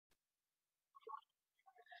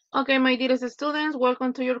Okay, my dearest students,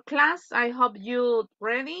 welcome to your class. I hope you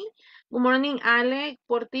ready. Good morning, Alec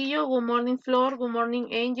Portillo. Good morning, Flor. Good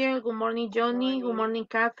morning, Angel. Good morning, Johnny. Good morning,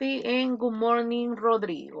 Kathy. And good morning,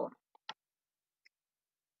 Rodrigo.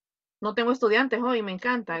 No tengo estudiantes hoy, me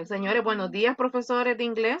encanta. Señores, buenos días, profesores de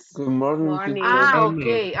inglés. Good morning,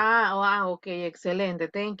 teacher. Ah, ok. Ok. Excelente.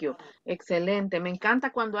 Thank you. Excelente. Me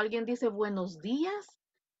encanta cuando alguien dice buenos días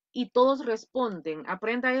y todos responden.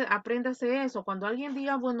 Apréndase eso. Cuando alguien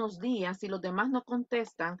diga buenos días y los demás no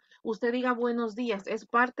contestan, usted diga buenos días. Es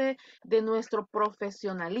parte de nuestro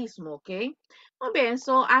profesionalismo, ¿ok? Muy bien.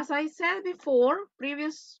 So, as I said before,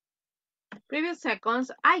 previous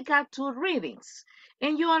seconds, I got two readings.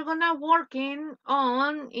 And you are gonna working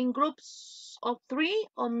on in groups of three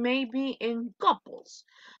or maybe in couples.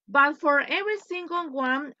 But for every single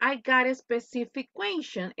one, I got a specific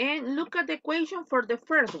question. And look at the question for the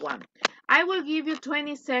first one. I will give you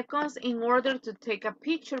 20 seconds in order to take a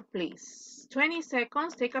picture, please. 20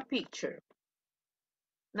 seconds, take a picture.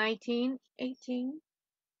 19, 18,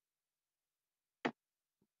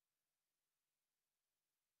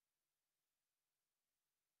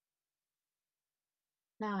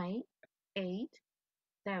 9, 8,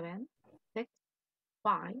 7, 6,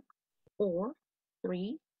 5, 4,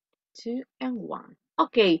 3, 2, and 1.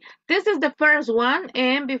 Okay, this is the first one.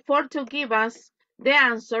 And before to give us the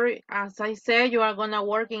answer, as I said, you are gonna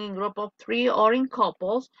work in group of three or in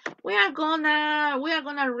couples. We are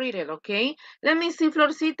gonna read it, okay? Let me see,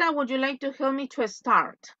 Florcita, would you like to help me to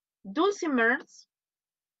start? Dulcimers,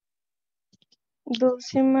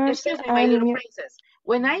 Dulcimers excuse me, my are little princess.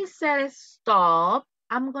 When I said stop,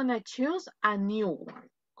 I'm gonna choose a new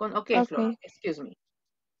one. Okay, Flor, okay. excuse me.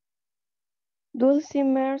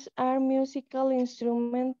 Dulcimers are musical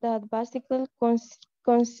instruments that basically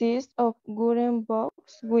consist of wooden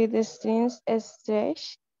box with strings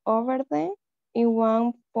stretched over them in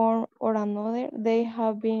one form or another. They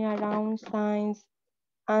have been around since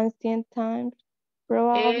ancient times,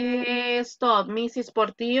 probably. Stop, Mrs.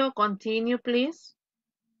 Portillo, continue, please.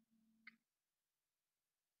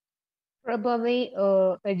 Probably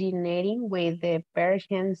originating with the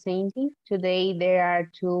Persian singing. Today there are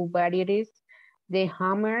two varieties, the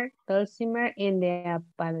hammer, dulcimer, and the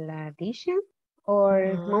appalachian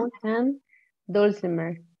or Mhm. mountain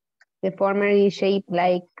dulcimer. The former is shaped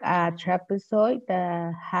like a trapezoid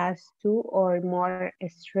that has two or more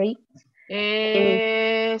strings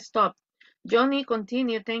and Stop. Johnny,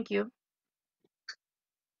 continue, thank you.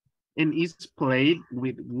 And is played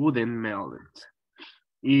with wooden mallet.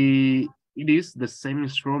 It is the same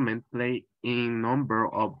instrument played in a number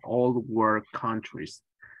of old world countries.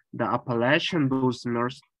 The Appalachian dulcimer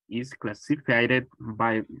is classified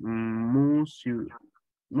by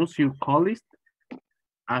musicologists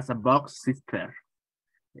as a box sister.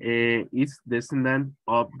 Is descendant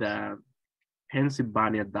of the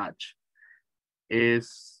Pennsylvania Dutch.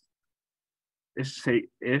 Is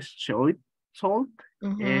Choiseul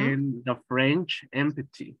Mhm. and the French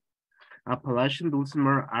empathy. Appalachian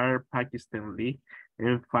dulcimer are Pakistani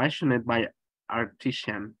and fashioned by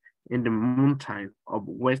artisans in the mountains of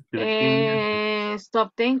West Virginia.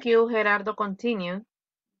 Stop, thank you. Gerardo, continue.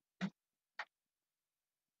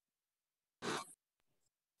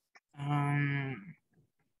 Um,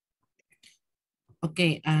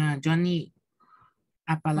 okay, Johnny,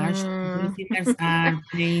 Appalachian Mm. dulcimers are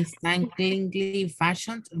painstakingly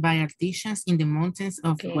fashioned by artisans in the mountains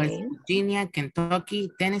of West Okay. Virginia, Kentucky,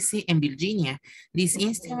 Tennessee, and Virginia. These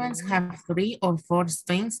instruments Mhm. have three or four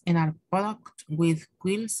strings and are plucked with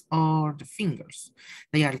quills or the fingers.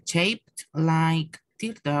 They are shaped like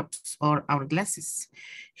teardrops or hourglasses.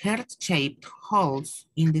 Heart-shaped holes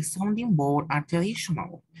in the sounding board are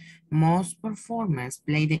traditional. Most performers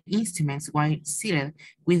play the instruments while seated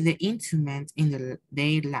with the instrument in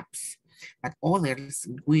their laps, but others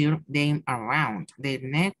wear them around their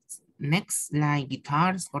necks like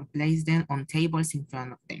guitars or place them on tables in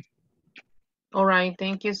front of them. All right,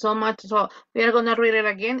 thank you so much. So we are gonna read it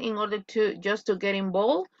again in order to just to get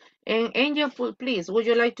involved. And Angel, please, would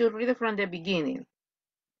you like to read it from the beginning?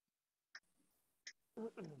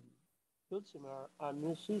 Dulcimer are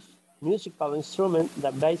musical instruments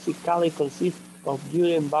that basically consist of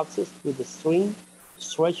wooden boxes with a string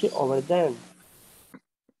stretched over them.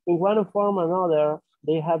 In one form or another,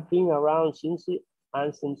 they have been around since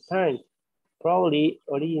ancient times, probably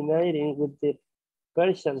originating with the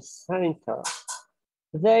Persian center.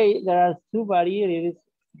 Today, there are two varieties,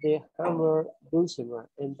 the hammer dulcimer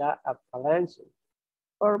and the appalachian,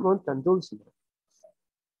 or mountain dulcimer.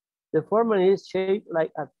 The former is shaped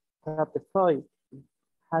like a trapezoid,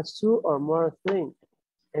 has two or more strings,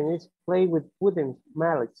 and is played with wooden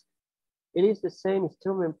mallets. It is the same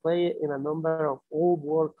instrument played in a number of old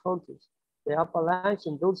world countries. The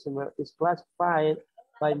Appalachian dulcimer is classified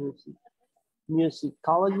by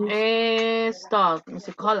musicologists. Stop,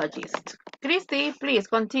 musicologist. Christy, please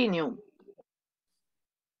continue.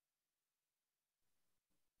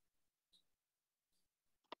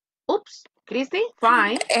 Oops, Christy,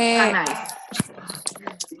 fine. Nice.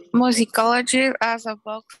 Musicology as a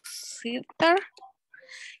box sitter.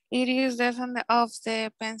 It is descendant of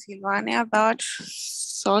the Pennsylvania Dutch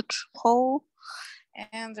Sochaux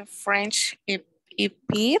and the French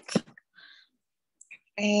Epith.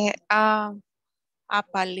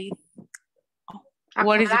 Appalachian,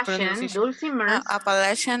 what is the pronunciation? Dulcimers.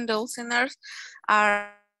 Appalachian dulcimers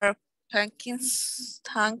are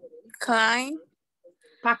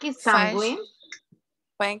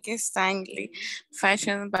Pakistani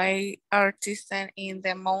fashioned by artists in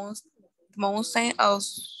the mountains of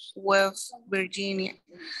West Virginia,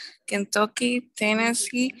 Kentucky,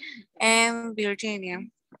 Tennessee, and Virginia.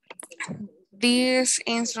 These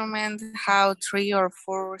instruments have 3 or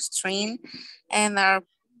 4 strings and are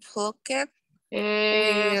plucked.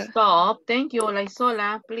 Stop. Thank you,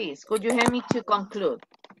 Olaizola. Please, could you help me to conclude?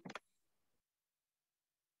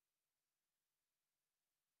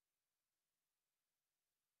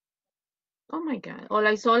 Oh my God.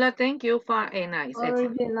 Olaizola, thank you for a nice.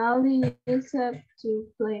 Originally used to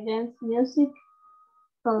play dance music,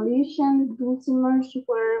 Galician dulcimers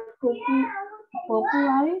were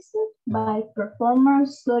popularized by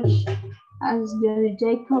performers such as Billy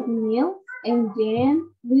Jacob Neal and Jan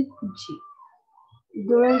Ricci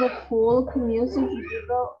during the folk music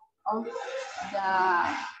revival of the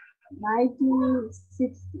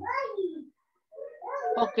 1960s.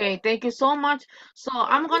 Okay, thank you so much. So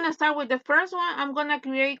I'm gonna start with the first one. I'm gonna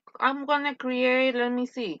create, let me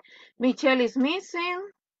see. Michelle is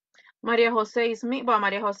missing. Maria Jose is missing. Well,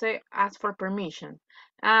 Maria Jose asked for permission.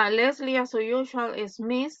 Leslie, as usual, is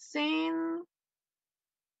missing.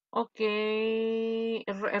 Okay,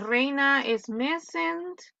 Reina is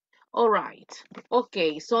missing. All right.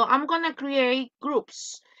 Okay, so I'm gonna create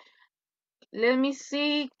groups. Let me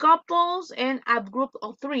see, couples and a group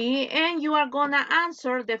of 3, and you are gonna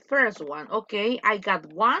answer the first one. Okay, I got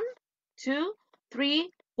 1, 2,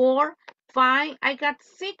 3, 4, 5. I got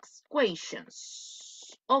 6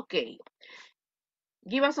 questions. Okay,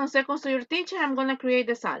 give us some seconds to your teacher. I'm gonna create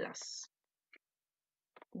the salas.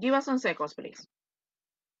 Give us some seconds, please.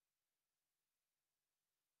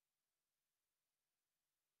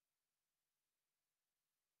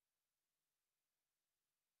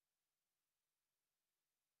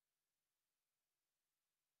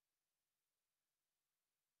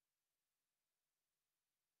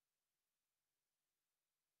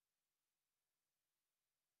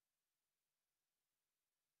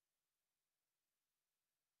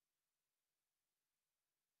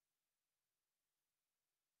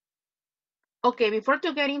 Okay, before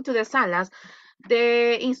to get into the salas,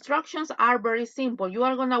 the instructions are very simple. You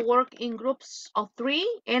are gonna work in groups of 3,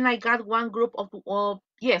 and I got one group of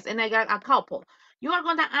yes, and I got a couple. You are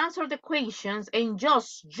gonna answer the questions, and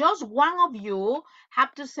just one of you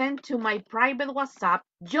have to send to my private WhatsApp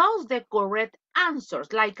just the correct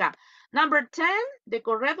answers. Like number 10, the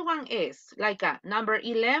correct one is like number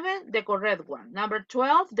 11, the correct one. Number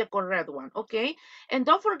 12, the correct one. Okay, and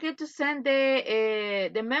don't forget to send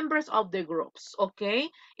the members of the groups. Okay,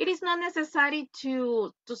 it is not necessary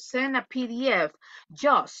to send a PDF,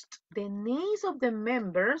 just the names of the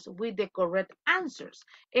members with the correct answers.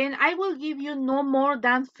 And I will give you no more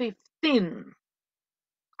than 15.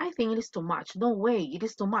 I think it is too much. No way, it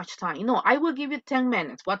is too much time. No, I will give you 10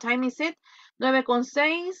 minutes. What time is it?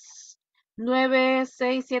 9:06, 9,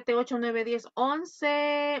 6, 7, 8, 9,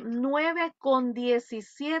 10, 11,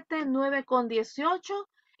 9:17, 9:18.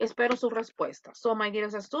 Espero su respuesta. So, my dear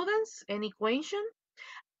students, any question?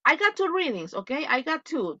 I got 2 readings, okay? I got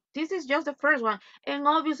 2. This is just the first one. And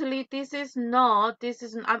obviously,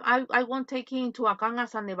 I won't take it into account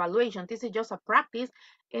as an evaluation. This is just a practice.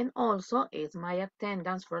 And also, it's my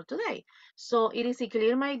attendance for today. So, it is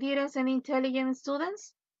clear, my dearest and intelligent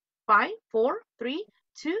students? 5, 4, 3,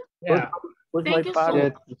 2. Yeah. Thank you so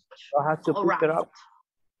much. I have to All pick it right. up.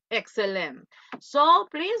 Excellent. So,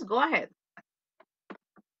 please go ahead.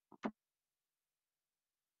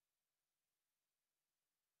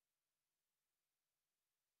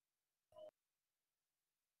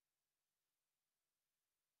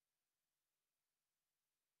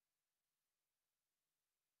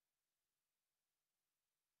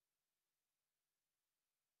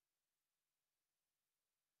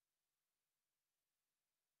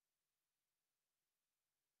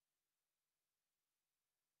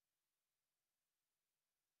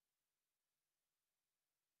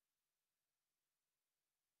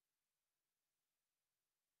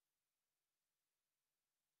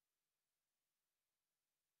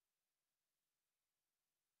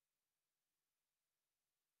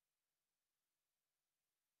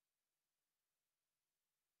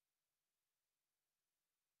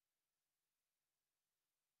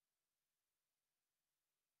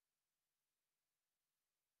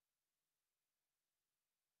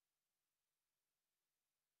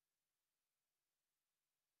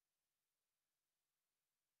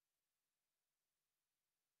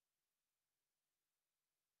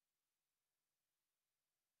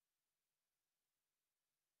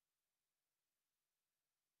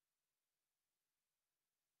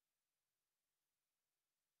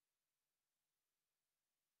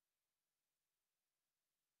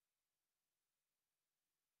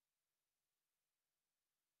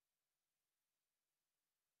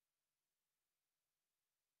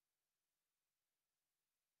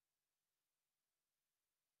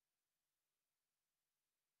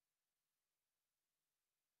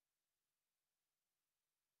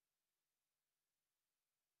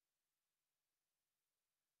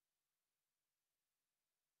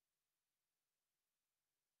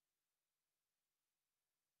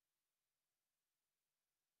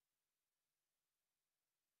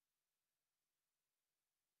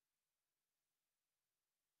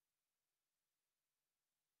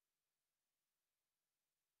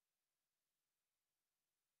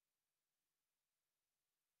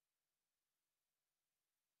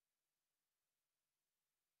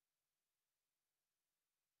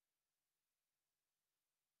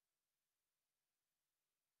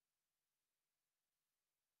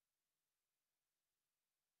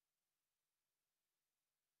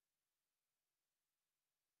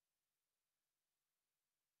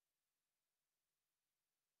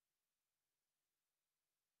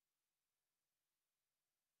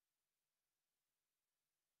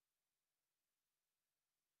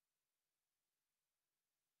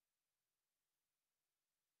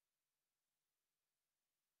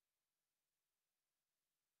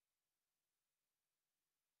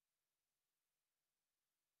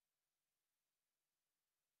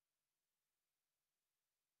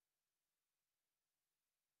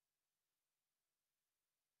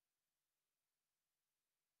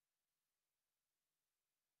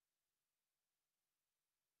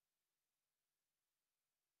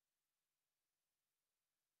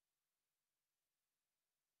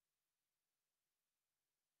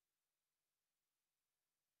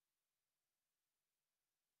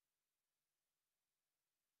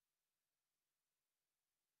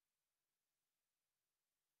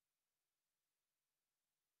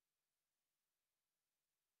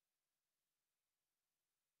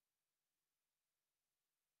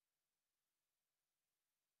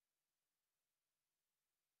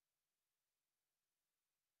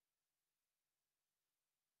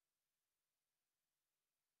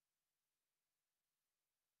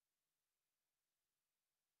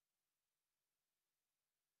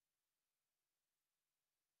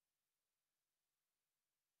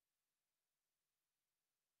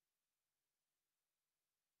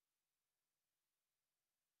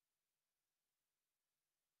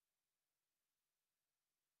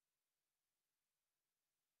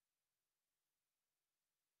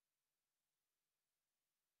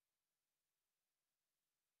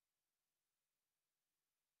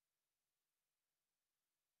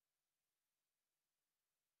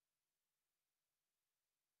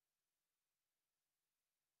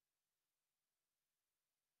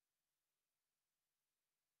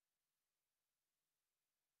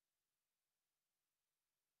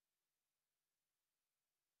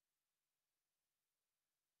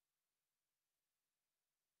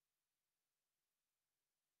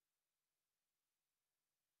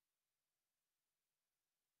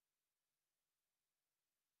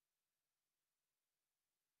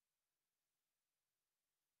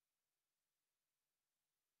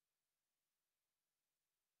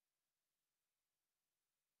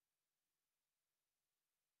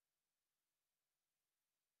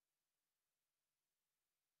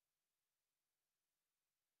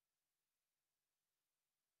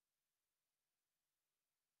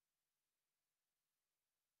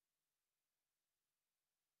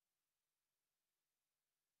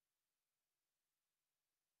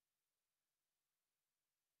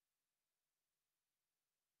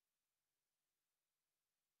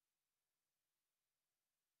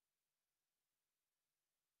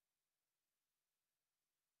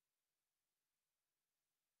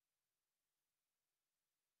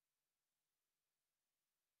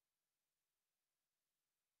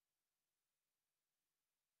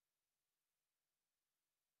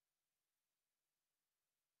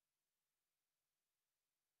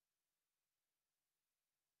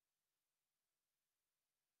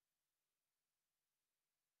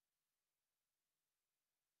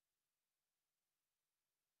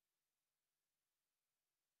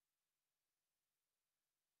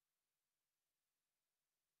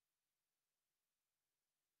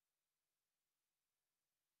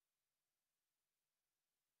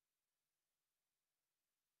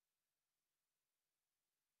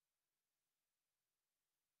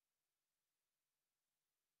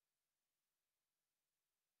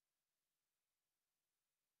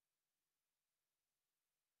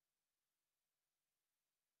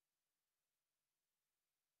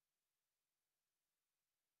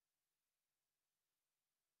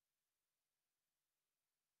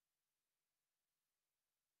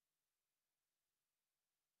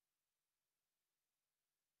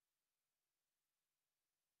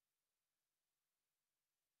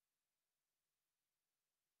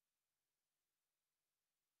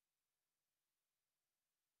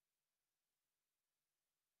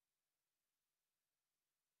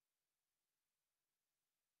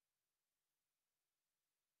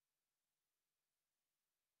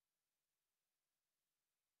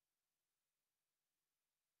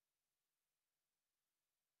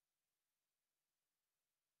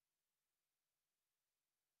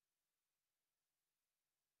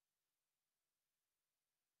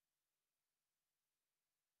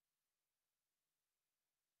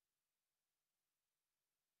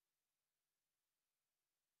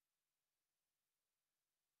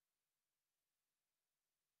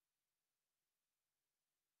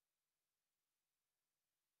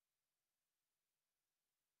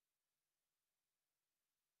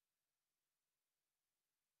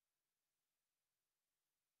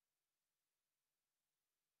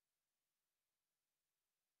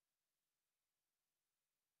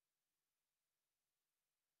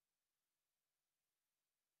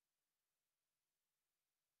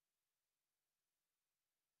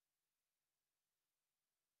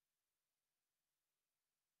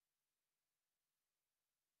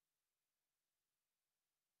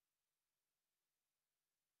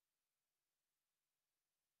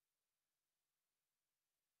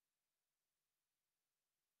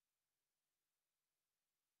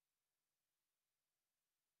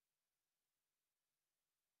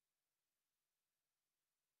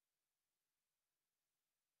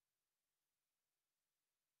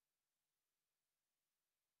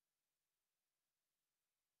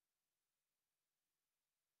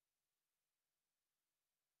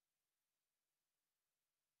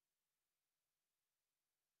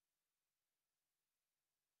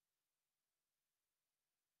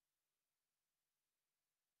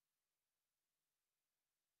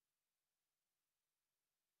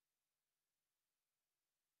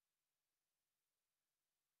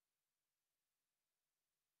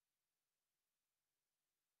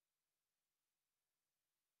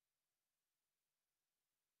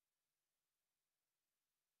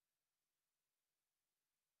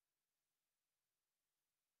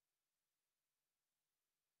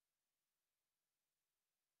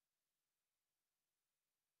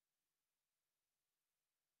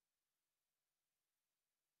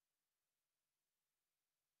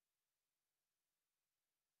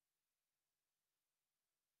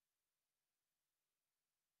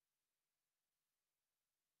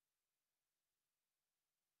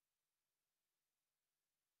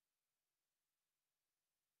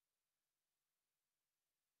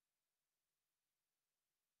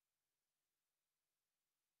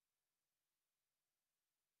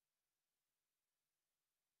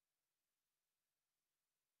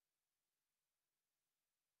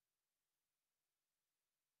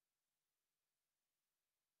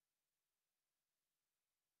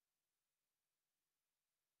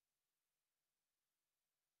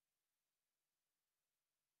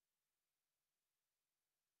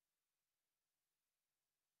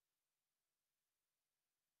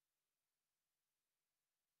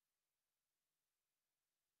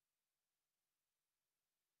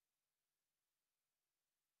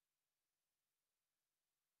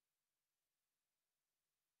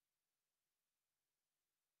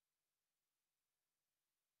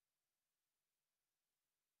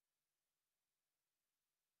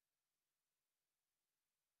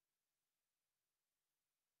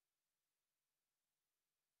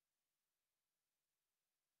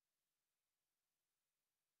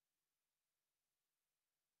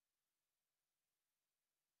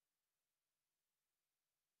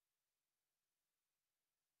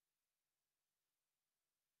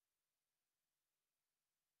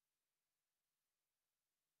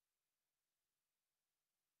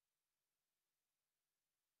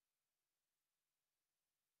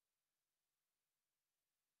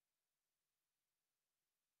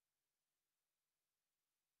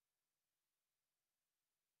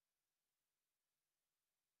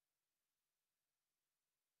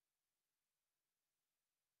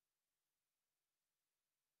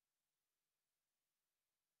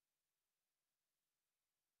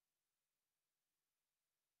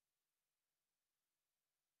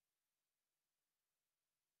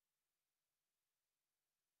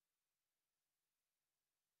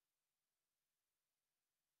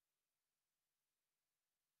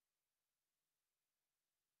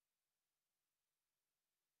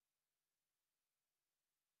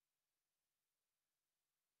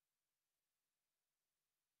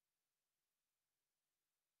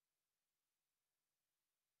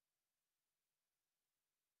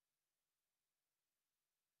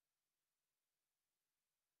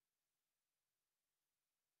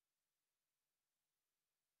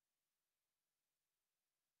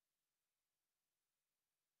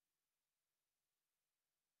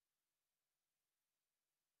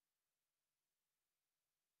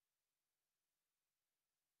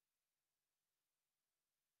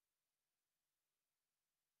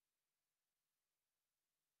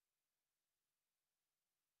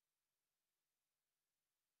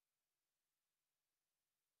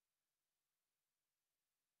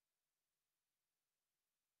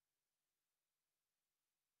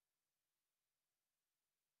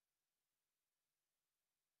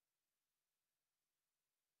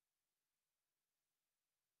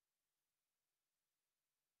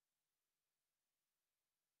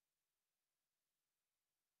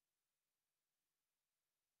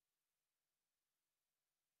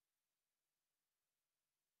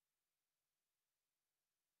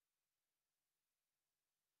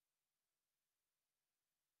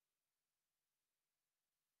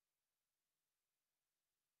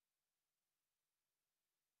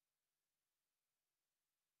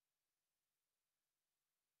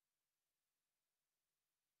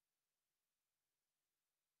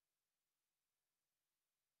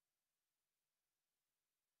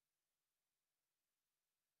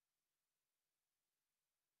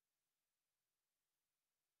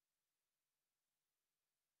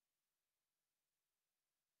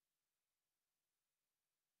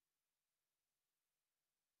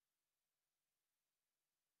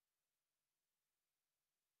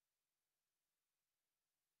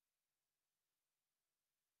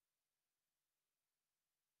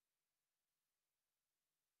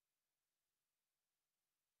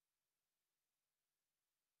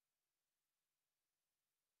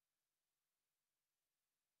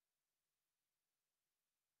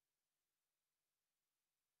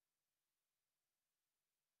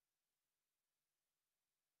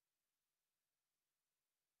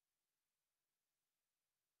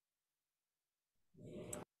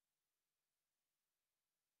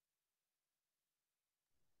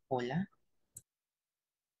 Hola.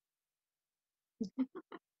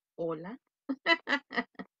 Hola.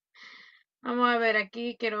 Vamos a ver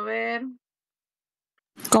aquí, quiero ver.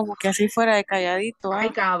 Como que así fuera de calladito, Ay,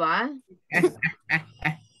 ¿ah? cabal, Es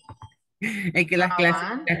que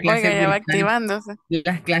cabal. Oiga, ya va activándose.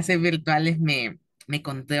 las clases virtuales me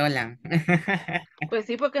controlan. Pues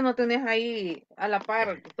sí, porque no tenés ahí a la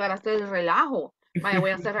par para hacer el relajo. Vaya,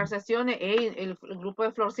 voy a cerrar sesiones. Ey, el grupo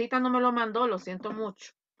de Florcita no me lo mandó, lo siento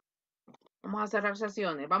mucho. Vamos a cerrar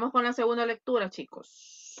sesiones. Vamos con la segunda lectura,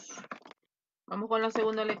 chicos. Vamos con la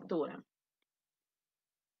segunda lectura.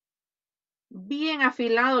 Bien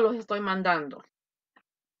afilados los estoy mandando.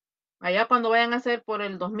 Allá cuando vayan a hacer por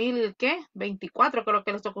el 2000, ¿qué? 24 creo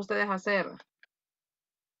que les toca a ustedes hacer.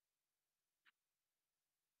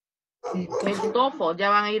 El TOEFL ya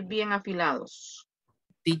van a ir bien afilados.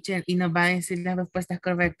 Teacher, y nos va a decir las respuestas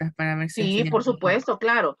correctas para ver si Sí, así. por supuesto,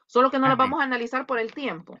 claro. Solo que no las A ver, vamos a analizar por el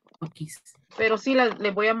tiempo. poquis. Pero sí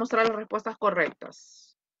les voy a mostrar las respuestas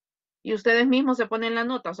correctas. Y ustedes mismos se ponen la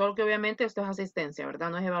nota, solo que obviamente esto es asistencia,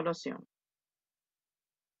 ¿verdad? No es evaluación.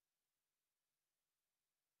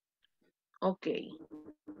 Ok.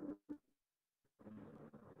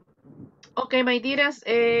 Ok, my dears,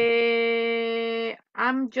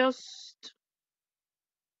 I'm just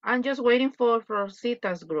waiting for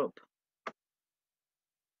Rosita's group.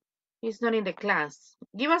 He's not in the class.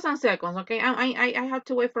 Give us some seconds, okay? I have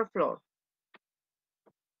to wait for Flor.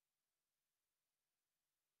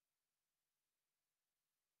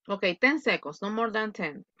 Okay, 10 seconds, no more than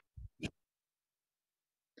 10.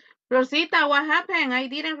 Rosita, what happened? I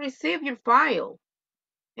didn't receive your file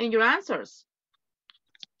and your answers.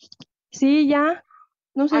 Sí, ya.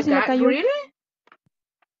 No sé I si le got, cayó. really?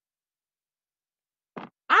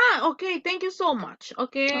 Ah, okay, thank you so much.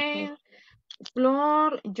 Okay. Okay.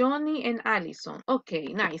 Flor, Johnny, and Allison.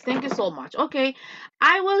 Okay, nice. Thank you so much. Okay,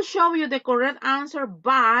 I will show you the correct answer,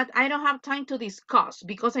 but I don't have time to discuss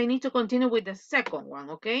because I need to continue with the second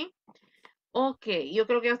one, okay? Ok, yo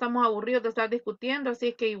creo que ya estamos aburridos de estar discutiendo, así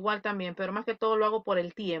es que igual también, pero más que todo lo hago por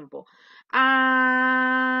el tiempo.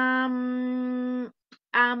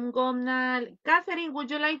 I'm gonna, Catherine,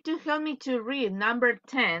 would you like to help me to read number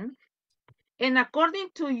 10? And according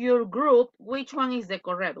to your group, which one is the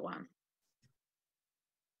correct one?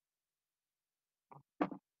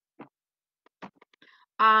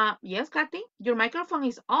 Yes, Kathy, your microphone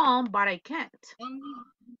is on, but I can't.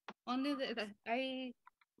 Only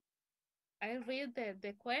I read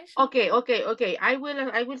the question. Okay. I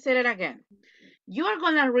will say it again. You are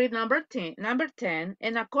gonna read number 10,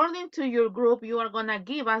 and according to your group, you are gonna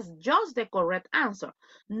give us just the correct answer.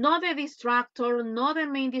 Not the distractor, not the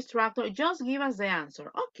main distractor, just give us the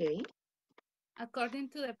answer. Okay. According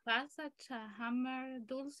to the passage, a hammer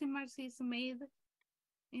dulcimer is made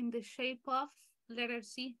in the shape of letter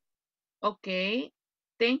C. Okay.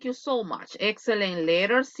 Thank you so much. Excellent.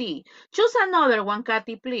 Letter C. Choose another one,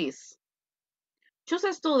 Kathy, please. Choose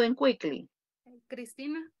a student quickly.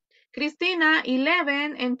 Cristina. Christina,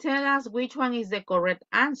 11, and tell us which one is the correct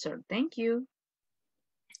answer. Thank you.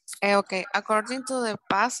 Okay, according to the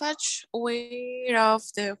passage, which of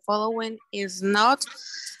the following is not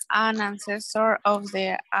an ancestor of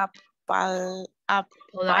the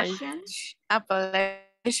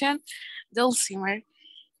Appalachian dulcimer?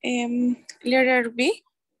 Letter B.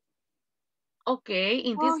 Okay,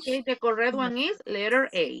 in this case, the correct one is letter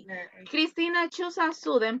A. Christina, choose a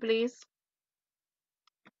student, please.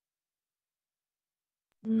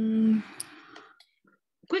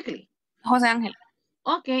 Quickly. Jose Ángel.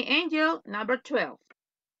 Okay, Angel, number 12.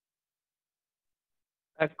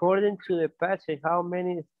 According to the passage, how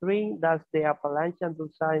many strings does the Appalachian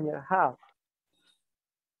dulcimer have?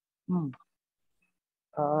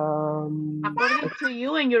 According to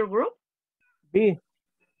you and your group? B.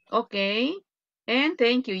 Okay, and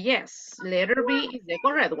thank you. Yes, letter B is the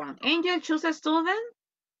correct one. Angel, choose a student.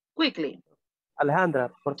 Quickly. Alejandra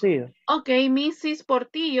Portillo. Okay, Mrs.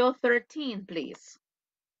 Portillo, 13, please.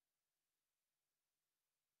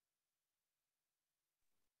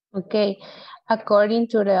 Okay, according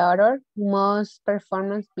to the author, most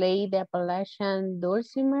performance play the Appalachian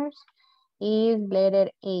dulcimers is letter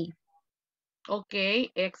A. Okay,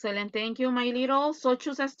 excellent. Thank you, my little. So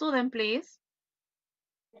choose a student, please.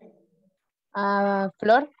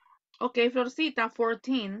 Flor. Okay, Florcita,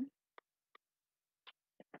 14.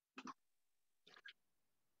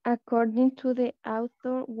 According to the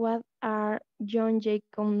author, what are John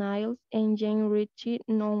Jacob Niles and Jane Ritchie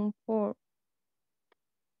known for?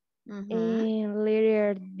 And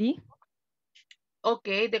letter D.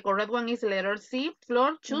 Okay, the correct one is letter C.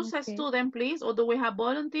 Flor, choose a Okay. student, please. Or do we have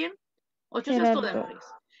volunteer? Or choose a student, Gerardo. please.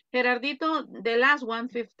 Gerardito, the last one,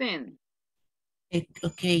 15.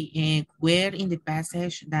 Okay, where in the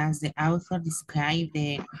passage does the author describe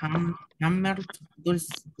the hammered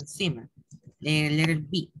dulcimer? The letter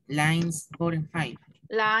B, lines 4 and 5.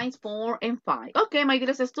 Lines 4 and 5. Okay, my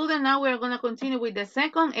dear student, now we're going to continue with the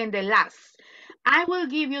second and the last. I will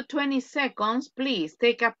give you 20 seconds. Please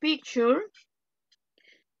take a picture.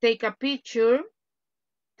 Take a picture.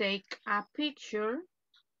 Take a picture.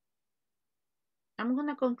 I'm going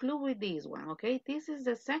to conclude with this one, okay? This is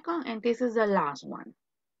the second and this is the last one.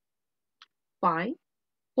 5,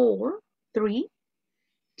 4, 3,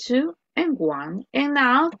 2, and 1. And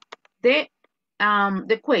now the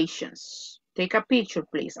equations. Take a picture,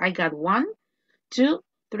 please. I got 1, 2,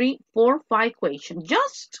 3, 4, 5 questions.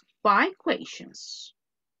 Just 5 questions.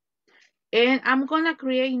 And I'm gonna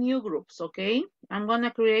create new groups, okay? I'm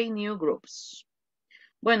gonna create new groups.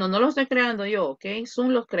 Bueno, no los estoy creando yo, okay? Zoom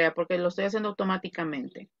los crea porque lo estoy haciendo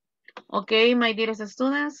automáticamente. Okay, my dearest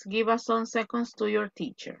students, give us some seconds to your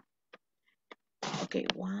teacher. Okay,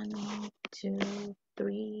 1, 2,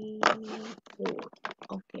 3, 4.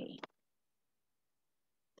 Okay.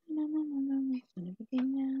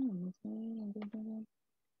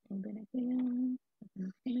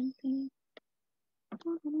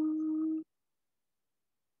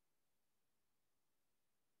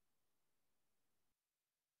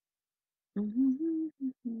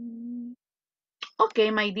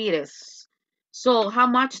 Okay, my dearest. So how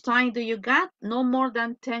much time do you got? No more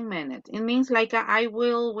than 10 minutes. It means like I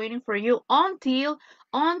will waiting for you until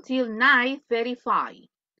 9:35.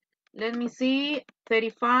 Let me see,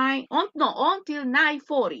 35. No, until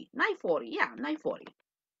 9:40. 9:40, yeah, 9:40.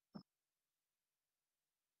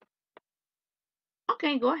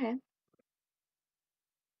 Okay, go ahead.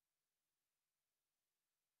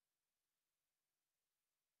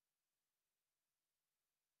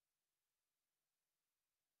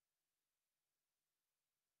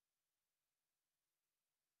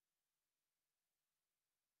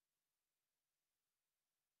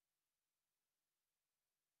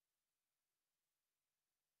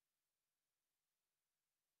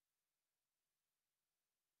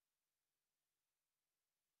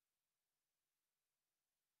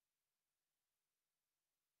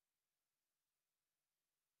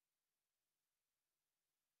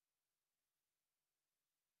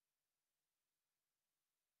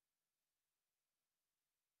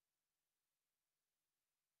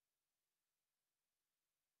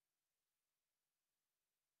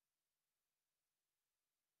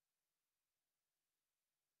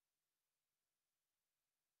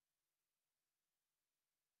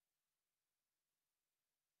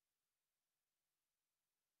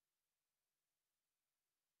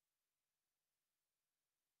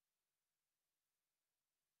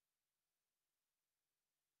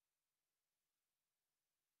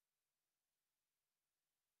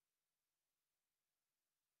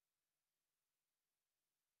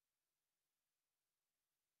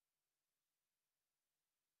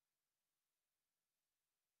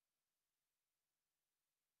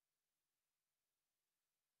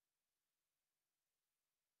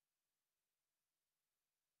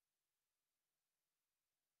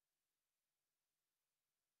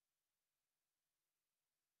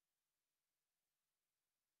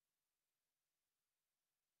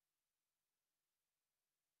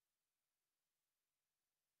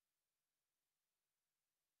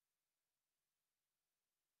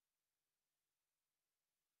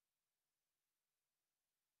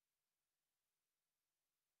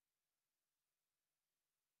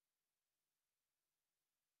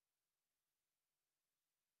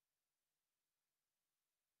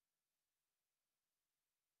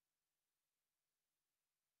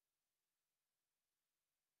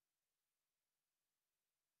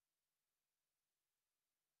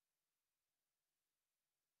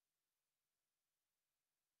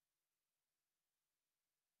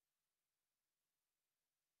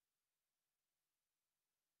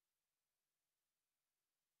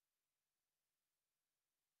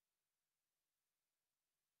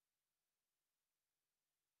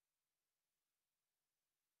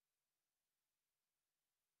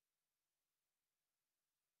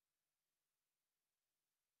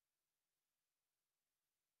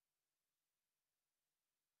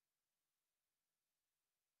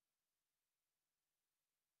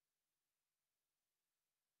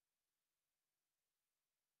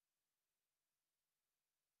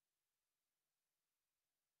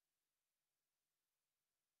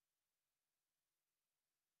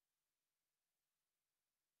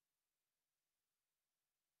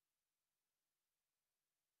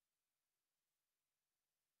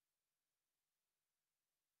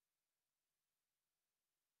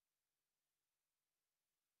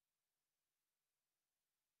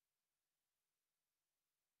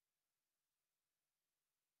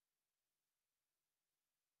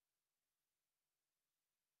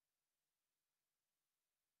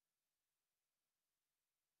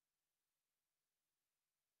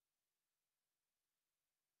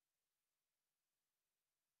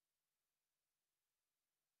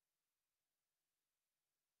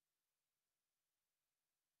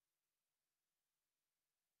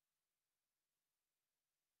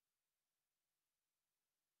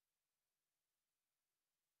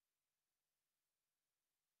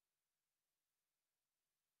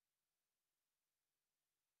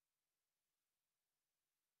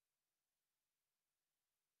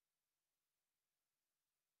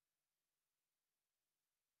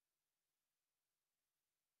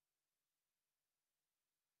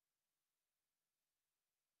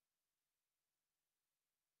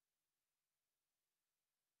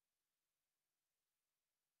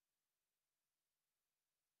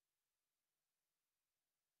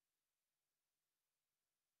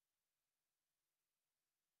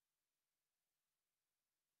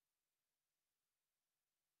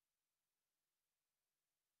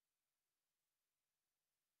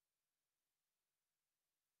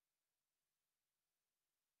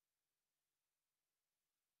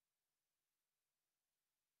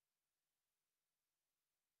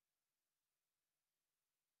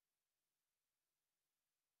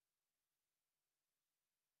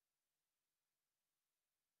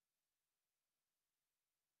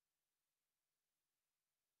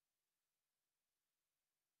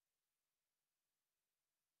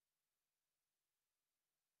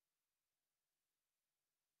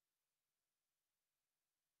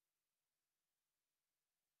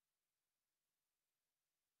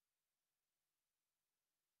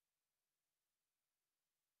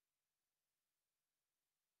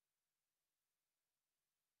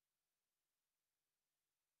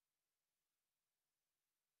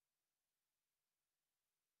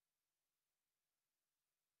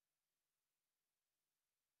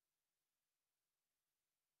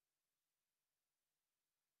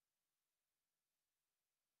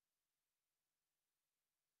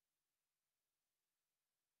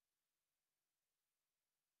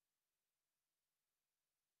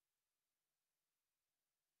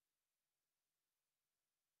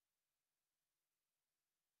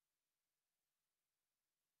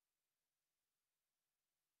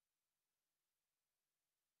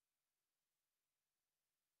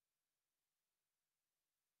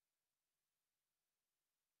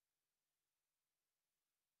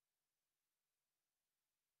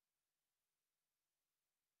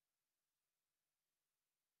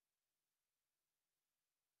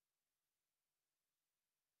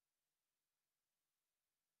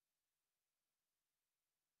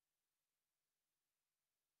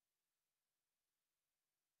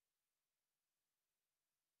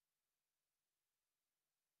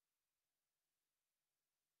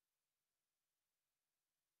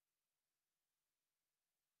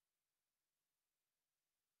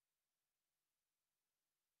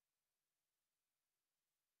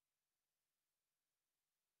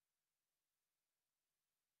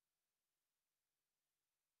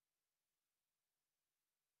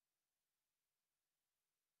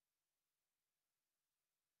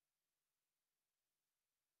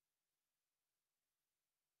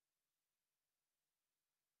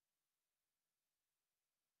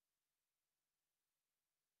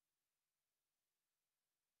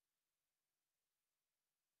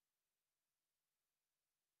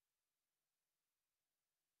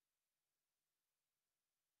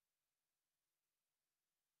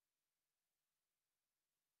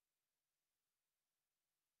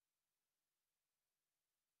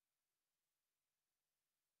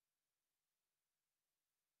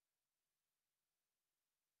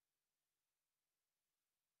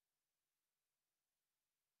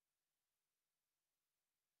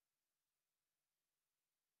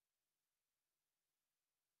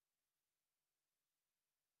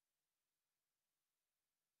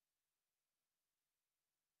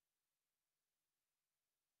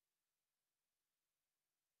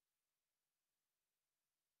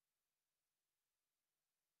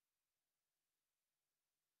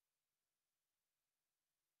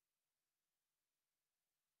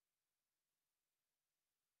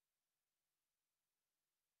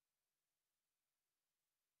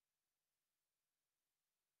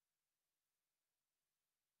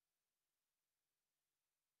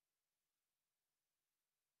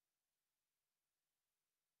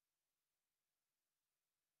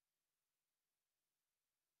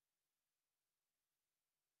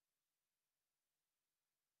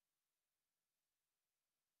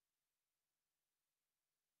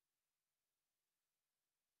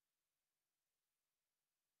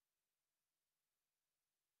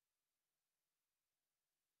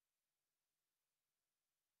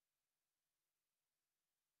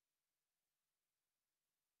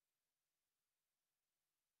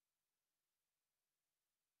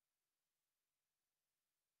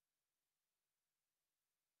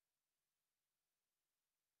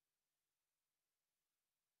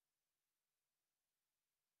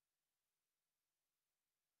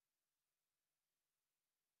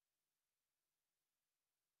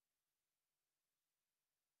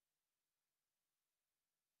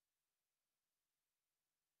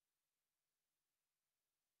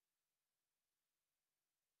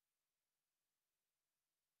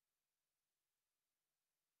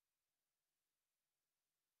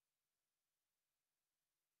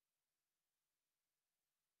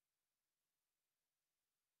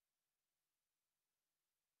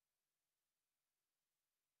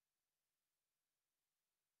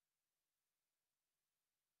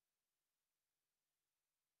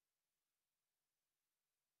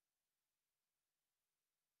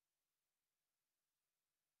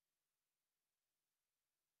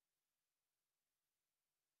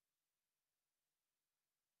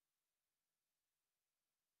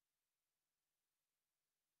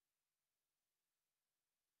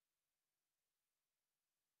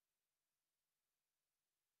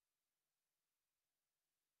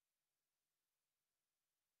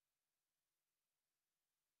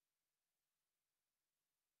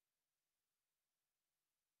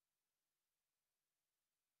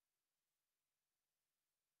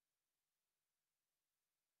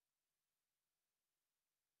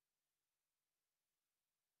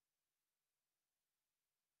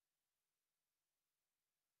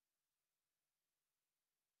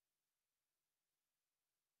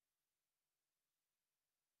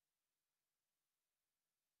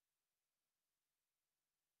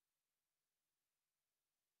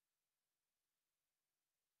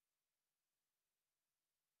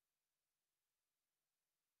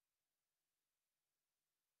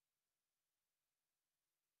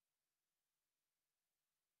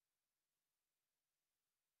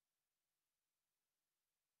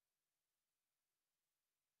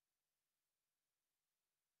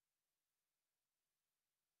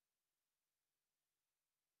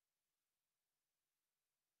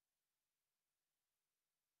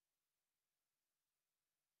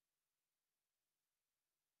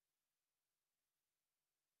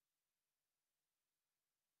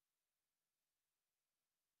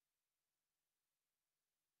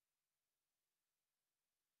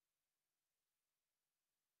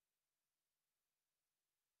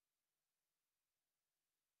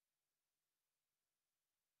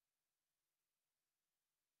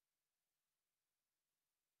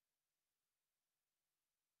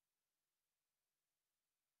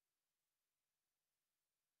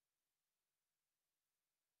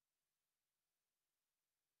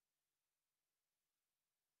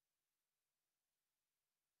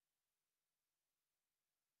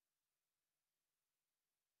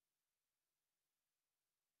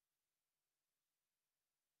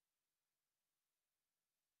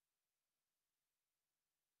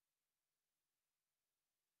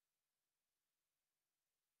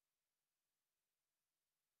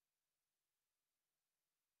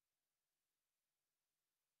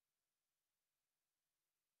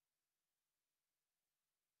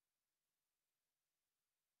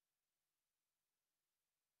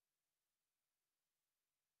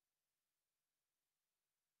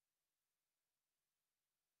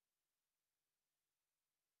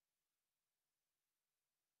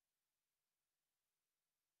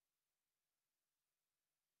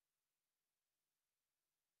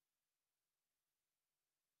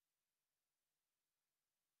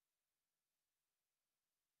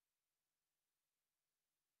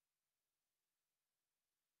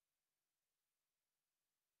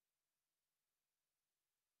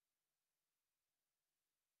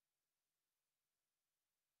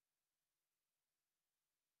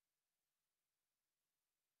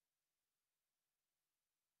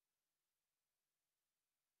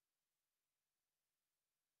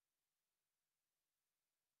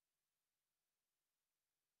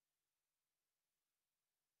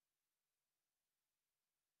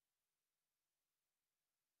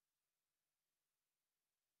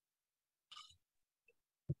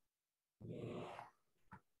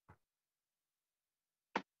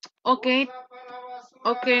 Okay.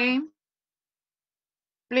 Okay.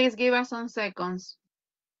 Please give us some seconds.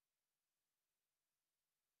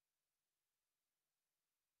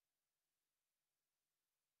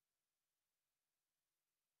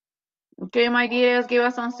 Okay, my dears, give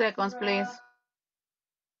us some seconds, please.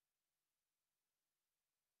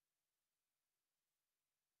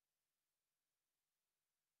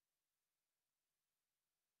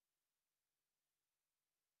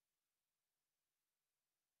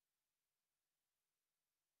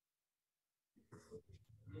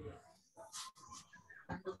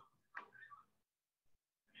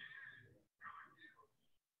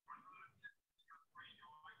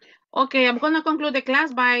 Okay, I'm going to conclude the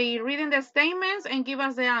class by reading the statements and give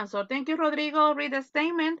us the answer. Thank you, Rodrigo. Read the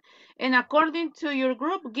statement. And according to your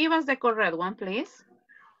group, give us the correct one, please.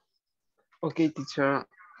 Okay, teacher.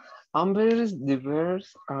 Amber's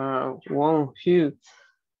diverse are one who.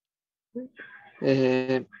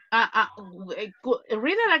 Uh,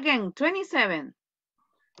 Read it again. 27.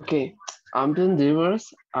 okay. Ambient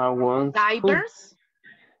diverse are ones who. Diverse?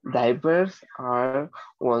 Diverse are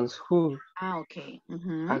ones who. Okay.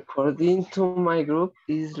 According to my group,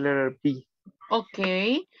 is letter B.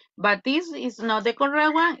 Okay, but this is not the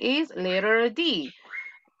correct one. Is letter D.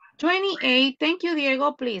 28. Thank you,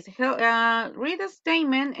 Diego. Please read the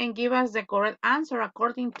statement and give us the correct answer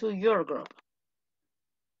according to your group.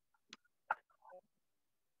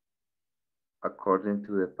 According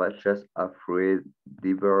to the passage, a free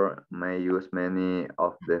diver may use many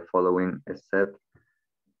of the following except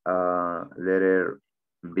letter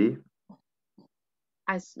B.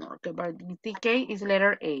 I snorkel, but TK is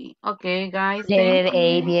letter A. Okay, guys, thank Letter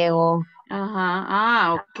A, you. Diego.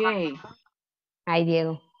 Okay. Hi,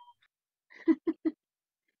 Diego.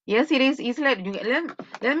 Yes, it is. It's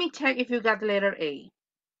let me check if you got letter A.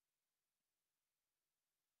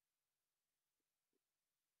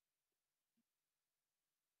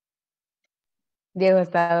 Diego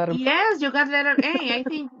está dormido. Yes, you got letter A. I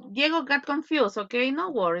think Diego got confused. Okay, no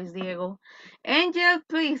worries, Diego. Angel,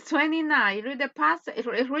 please, 29. Read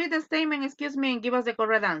the statement, excuse me, and give us the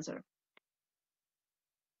correct answer.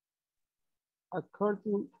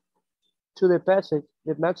 According to the passage,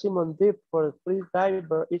 the maximum depth for a free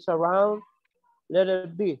diver is around letter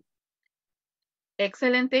B.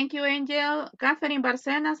 Excellent. Thank you, Angel. Catherine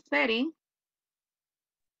Barcenas, Ferry.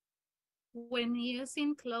 When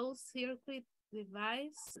using closed circuit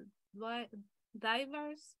device,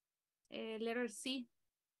 divers, letter C.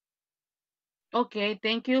 Okay,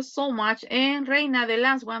 thank you so much. And Reina, the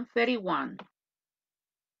last one, 31.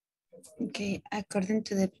 Okay, according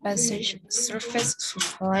to the passage, surface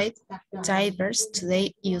flight divers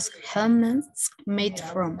today use helmets made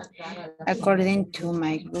from. According to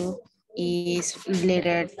my group, is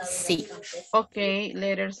letter C. Okay,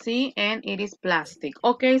 letter C, and it is plastic.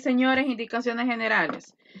 Ok, señores, indicaciones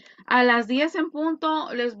generales. A las 10 en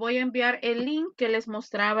punto les voy a enviar el link que les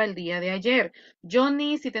mostraba el día de ayer.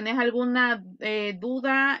 Johnny, si tenés alguna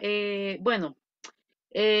duda, si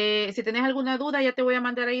tenés alguna duda, ya te voy a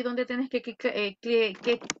mandar ahí donde tienes que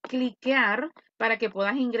cliquear para que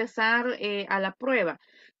puedas ingresar a la prueba.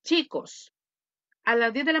 Chicos, a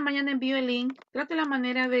las 10 de la mañana envío el link. Trate la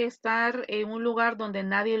manera de estar en un lugar donde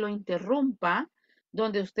nadie lo interrumpa,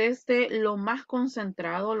 donde usted esté lo más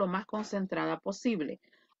concentrado, lo más concentrada posible.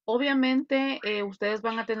 Obviamente, ustedes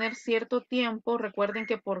van a tener cierto tiempo. Recuerden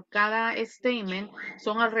que por cada statement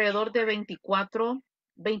son alrededor de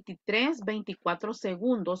 23, 24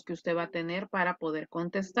 segundos que usted va a tener para poder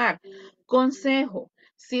contestar. Consejo,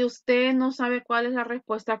 si usted no sabe cuál es la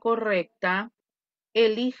respuesta correcta,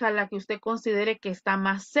 elija la que usted considere que está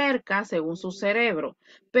más cerca según su cerebro,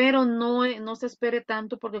 pero no se espere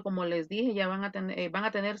tanto porque como les dije, ya van a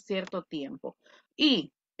tener cierto tiempo.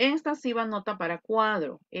 Y esta sí va nota para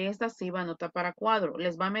cuadro, esta sí va nota para cuadro,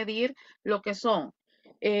 les va a medir lo que son.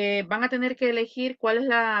 Van a tener que elegir cuál es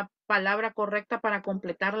la palabra correcta para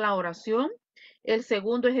completar la oración. El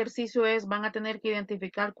segundo ejercicio es, van a tener que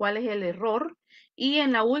identificar cuál es el error. Y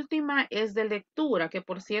en la última es de lectura, que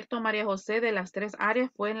por cierto, María José, de las 3 áreas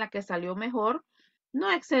fue en la que salió mejor.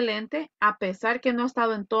 No excelente, a pesar que no ha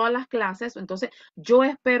estado en todas las clases. Entonces, yo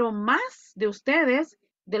espero más de ustedes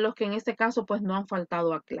de los que en este caso pues no han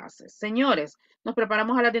faltado a clases. Señores, nos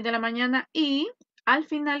preparamos a las 10 de la mañana y al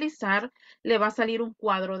finalizar le va a salir un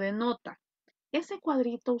cuadro de nota. Ese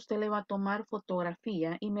cuadrito usted le va a tomar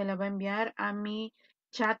fotografía y me la va a enviar a mi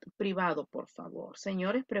chat privado, por favor.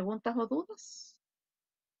 Señores, ¿preguntas o dudas?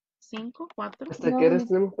 5, 4. ¿Hasta qué horas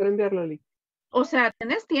tenemos para enviarlo, Lick? O sea,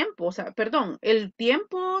 tenés tiempo, o sea, perdón, el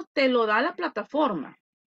tiempo te lo da la plataforma,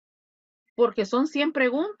 porque son 100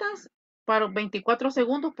 preguntas para 24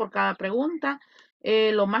 segundos por cada pregunta.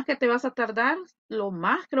 Lo más que te vas a tardar, lo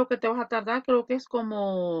más creo que te vas a tardar, creo que es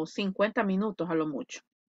como 50 minutos a lo mucho.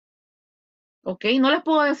 Ok, no les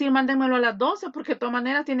puedo decir mándenmelo a las 12 porque de todas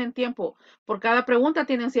maneras tienen tiempo. Por cada pregunta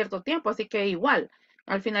tienen cierto tiempo, así que igual,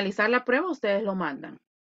 al finalizar la prueba ustedes lo mandan.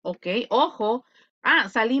 Ok, ojo.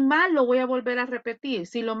 Salí mal, lo voy a volver a repetir.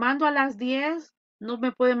 Si lo mando a las 10, no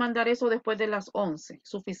me puede mandar eso después de las 11.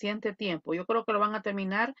 Suficiente tiempo. Yo creo que lo van a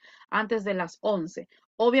terminar antes de las 11.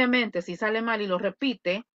 Obviamente, si sale mal y lo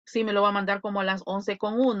repite, sí me lo va a mandar como a las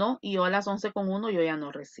 11:01 y yo a las 11:01 yo ya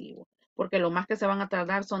no recibo porque lo más que se van a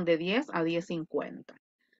tardar son de 10 a 10:50.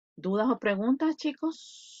 ¿Dudas o preguntas,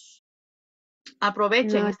 chicos?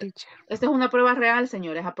 Aprovechen. No, teacher. Esta es una prueba real,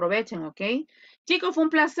 señores. Aprovechen, ¿ok? Chicos, fue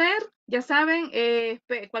un placer. Ya saben,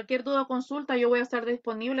 cualquier duda o consulta, yo voy a estar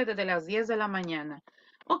disponible desde las 10 de la mañana.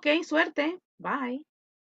 Ok, suerte. Bye.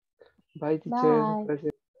 Bye, teacher. Bye.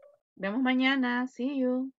 Gracias. Vemos mañana. See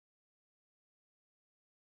you.